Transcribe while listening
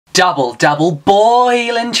Double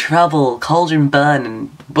boiling trouble, cauldron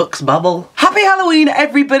burning, books bubble. Happy Halloween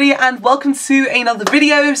everybody and welcome to another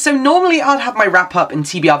video. So normally I'd have my wrap up and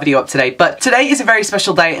TBR video up today, but today is a very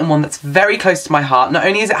special day and one that's very close to my heart. Not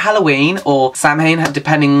only is it Halloween or Samhain,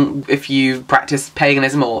 depending if you practice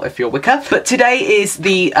paganism or if you're Wicca, but today is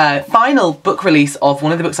the final book release of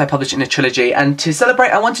one of the books I published in a trilogy, and to celebrate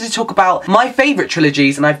I wanted to talk about my favourite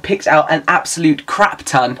trilogies, and I've picked out an absolute crap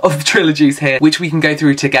ton of trilogies here which we can go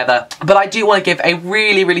through together. But I do want to give a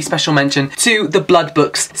really special mention to the Blood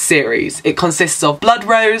Books series. It consists of Blood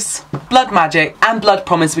Rose, Blood Magic and Blood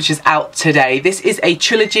Promise, which is out today. This is a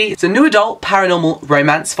trilogy. It's a new adult paranormal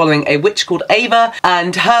romance following a witch called Ava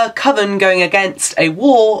and her coven going against a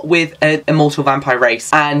war with an immortal vampire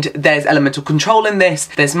race. And there's elemental control in this,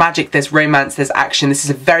 there's magic, there's romance, there's action. This is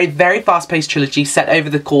a very fast-paced trilogy set over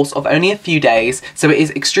the course of only a few days, so it is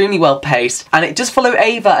extremely well paced, and it does follow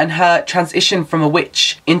Ava and her transition from a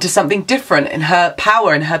witch into something different, and her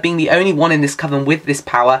power and her being the only one in this coven with this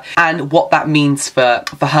power, and what that means for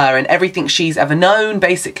her, and everything she's ever known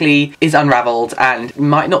basically is unraveled and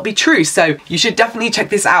might not be true. So you should definitely check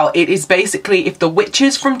this out. It is basically if the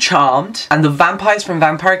witches from Charmed and the vampires from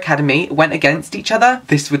Vampire Academy went against each other,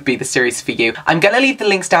 this would be the series for you. I'm gonna leave the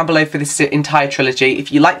links down below for this entire trilogy.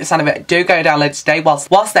 If you like the sound of it, do go download today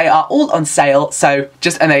whilst they are all on sale. So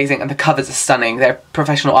just amazing, and the covers are stunning. They're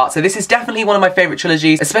professional art. So this is definitely one of my favourite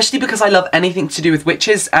trilogies, especially because I love anything to do with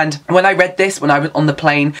witches. And when I read this, when I was on the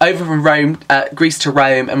plane over from Rome, Greece to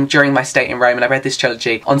Rome, and during my stay in Rome, and I read this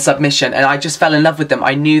trilogy on submission, and I just fell in love with them.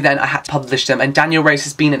 I knew then I had to publish them, and Danielle Rose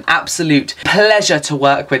has been an absolute pleasure to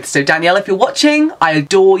work with. So Danielle, if you're watching, I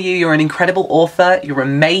adore you. You're an incredible author. You're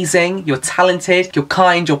amazing. You're talented. You're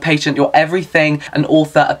kind. You're patient. You're everything an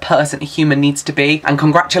author, a person, a human needs to be. And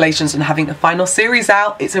congratulations on having a final series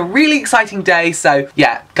out. It's a really exciting day. So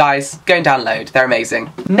yeah, guys, go and download. They're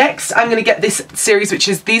amazing. Next, I'm going to get this series, which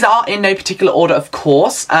is, these are in no particular order, of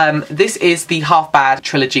course. This is the Half Bad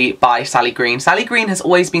trilogy by Sally Green. Sally Green has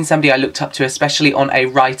always been somebody I looked up to, especially on a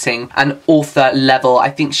writing and author level. I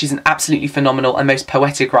think she's an absolutely phenomenal and most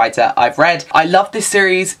poetic writer I've read. I love this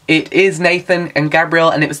series. It is Nathan and Gabriel,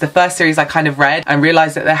 and it was the first series I kind of read and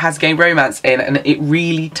realised that there has gay romance in, and it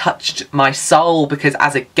really touched my soul, because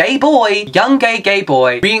as a gay boy, young gay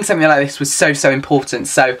boy, reading something like this was so important.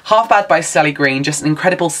 So Half Bad by Sally Green, just an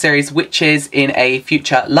incredible series, witches in a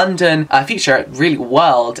future London, future really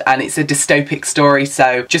world, and it's a dystopic story,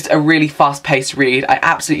 so just a really fast-paced read. I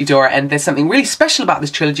absolutely adore it, and there's something really special about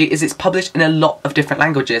this trilogy is it's published in a lot of different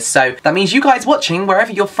languages, so that means you guys watching,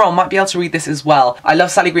 wherever you're from, might be able to read this as well. I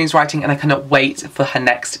love Sally Green's writing and I cannot wait for her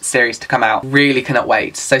next series to come out. Really cannot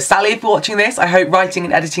wait. So Sally, if you're watching this, I hope writing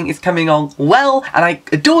and editing is coming on well, and I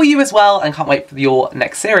adore you as well and can't wait for your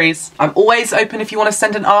next series. I'm always open if you want to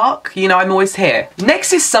send an arc, you know, I'm always here.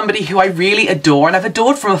 Next is somebody who I really adore, and I've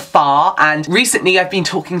adored from afar, and recently I've been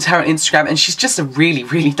talking to her on Instagram, and she's just a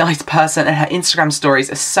really nice person, and her Instagram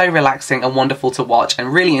stories are so relaxing and wonderful to watch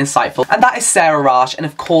and really insightful, and that is Sarah Rash. And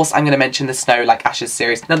of course I'm going to mention the Snow Like Ashes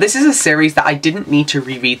series. Now this is a series that I didn't need to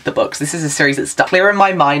reread the books. This is a series that's stuck clear in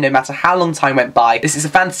my mind no matter how long time went by. This is a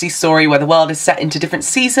fantasy story where the world is set into different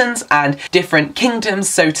seasons and different kingdoms,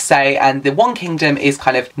 so to say, and the one kingdom is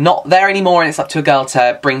kind of not there anymore, and it's up to a girl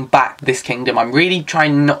to bring back this kingdom. I'm really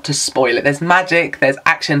trying not to spoil it. There's magic, there's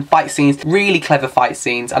action, fight scenes, really clever fight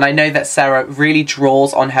scenes, and I know that Sarah really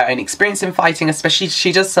draws on her own experience in fighting, especially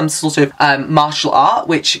she does some sort of martial art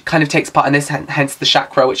which kind of takes part in this, hence the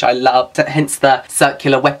chakra, which I love, hence the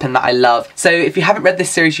circular weapon that I love. So if you haven't read this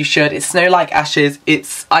series, you should. It's Snow Like Ashes,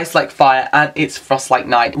 it's Ice Like Fire, and it's Frost Like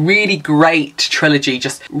Night. Really great trilogy,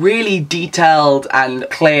 just really detailed and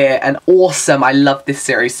clear and awesome. I love this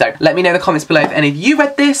series. So let me know in the comments below if any of you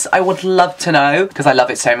read this. I would love to know, because I love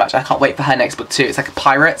it so much. I can't wait for her next book too. It's like a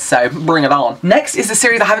pirate, so bring it on. Next is a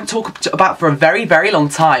series I haven't talked about for a very long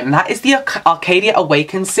time, and that is the Arcadia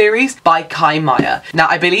Awakens series by Kai Meyer. Now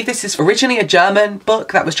I believe this is originally a German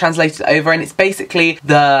book that was translated over, and it's basically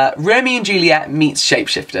the Romeo and Juliet meets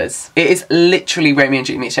shapeshifters. It is literally Romeo and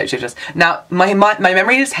Juliet meets shapeshifters. Now my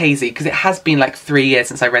memory is hazy because it has been like 3 years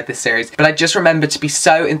since I read this series, but I just remember to be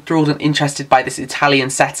so enthralled and interested by this Italian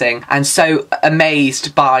setting, and so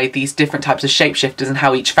amazed by these different types of shapeshifters and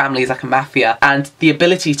how each family is like a mafia, and the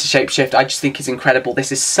ability to shapeshift I just think is incredible.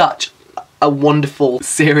 This is such a wonderful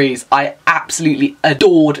series. I absolutely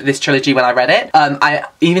adored this trilogy when I read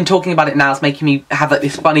it. Even talking about it now is making me have like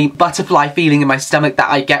this funny butterfly feeling in my stomach that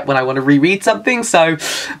I get when I want to reread something, so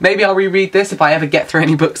maybe I'll reread this if I ever get through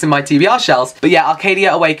any books in my TBR shelves. But yeah,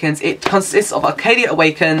 Arcadia Awakens, it consists of Arcadia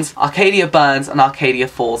Awakens, Arcadia Burns, and Arcadia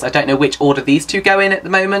Falls. I don't know which order these two go in at the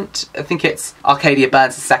moment. I think it's Arcadia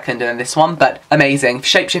Burns the second and then this one, but amazing.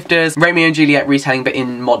 Shapeshifters, Romeo and Juliet retelling, but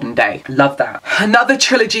in modern day. Love that. Another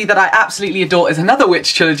trilogy that I absolutely adore is another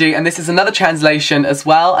witch trilogy, and this is another translation as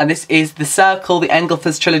well, and this is The Circle, the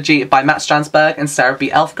Engelthus trilogy by Matt Stransberg and Sarah B.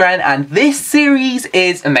 Elfgren, and this series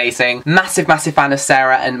is amazing. Massive fan of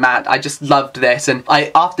Sarah and Matt. I just loved this, and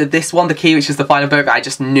after this one, The Key, which is the final book, I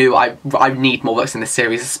just knew I need more books in this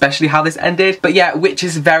series, especially how this ended. But yeah, which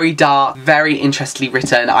is very dark, very interestingly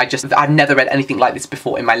written. I've never read anything like this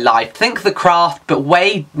before in my life. Think The Craft, but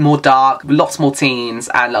way more dark, lots more teens,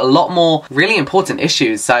 and a lot more really important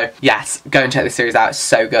issues. So yes, go and check this series out, it's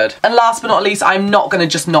so good. And last but not least, I'm not going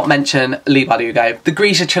to just not mention Leigh Bardugo. The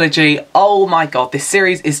Grisha trilogy, oh my god, this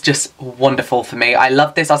series is just wonderful for me. I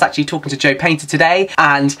love this. I was actually talking to Joe Painter today,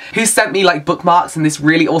 and who sent me like bookmarks and this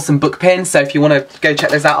really awesome book pin, so if you want to go check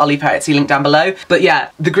those out, I'll leave her Etsy link down below. But yeah,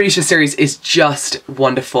 the Grisha series is just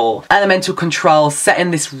wonderful. Elemental control, set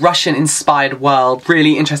in this Russian-inspired world,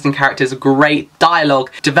 really interesting characters, great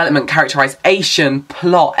dialogue, development, characterization,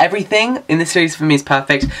 plot, everything in this series for me is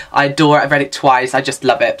perfect. I adore it. I've read it twice. I just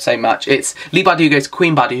love it so much. It's Leigh Bardugo's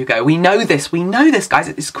Queen Bardugo. We know this guys,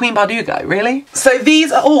 it's Queen Bardugo, really? So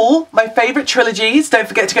these are all my favourite trilogies. Don't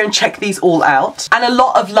forget to go and check these all out. And a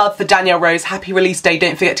lot of love for Danielle Rose. Happy release day.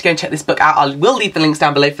 Don't forget to go and check this book out. I will leave the links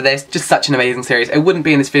down below for this. Just such an amazing series. It wouldn't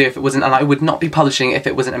be in this video if it wasn't, and I would not be publishing it if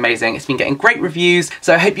it wasn't amazing. It's been getting great reviews,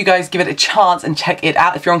 so I hope you guys give it a chance and check it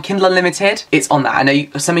out. If you're on Kindle Unlimited, it's on that. I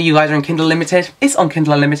know some of you guys are on Kindle Unlimited. It's on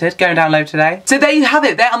Kindle Unlimited. Go and download today. So there you have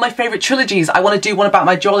it. There are my favourite trilogies. I want to do one about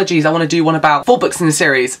my duologies. I want to do one about 4 books in the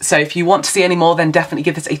series. So if you want to see any more, then definitely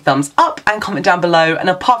give this a thumbs up and comment down below. And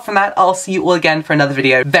apart from that, I'll see you all again for another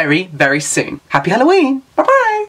video very soon. Happy Halloween! Bye bye!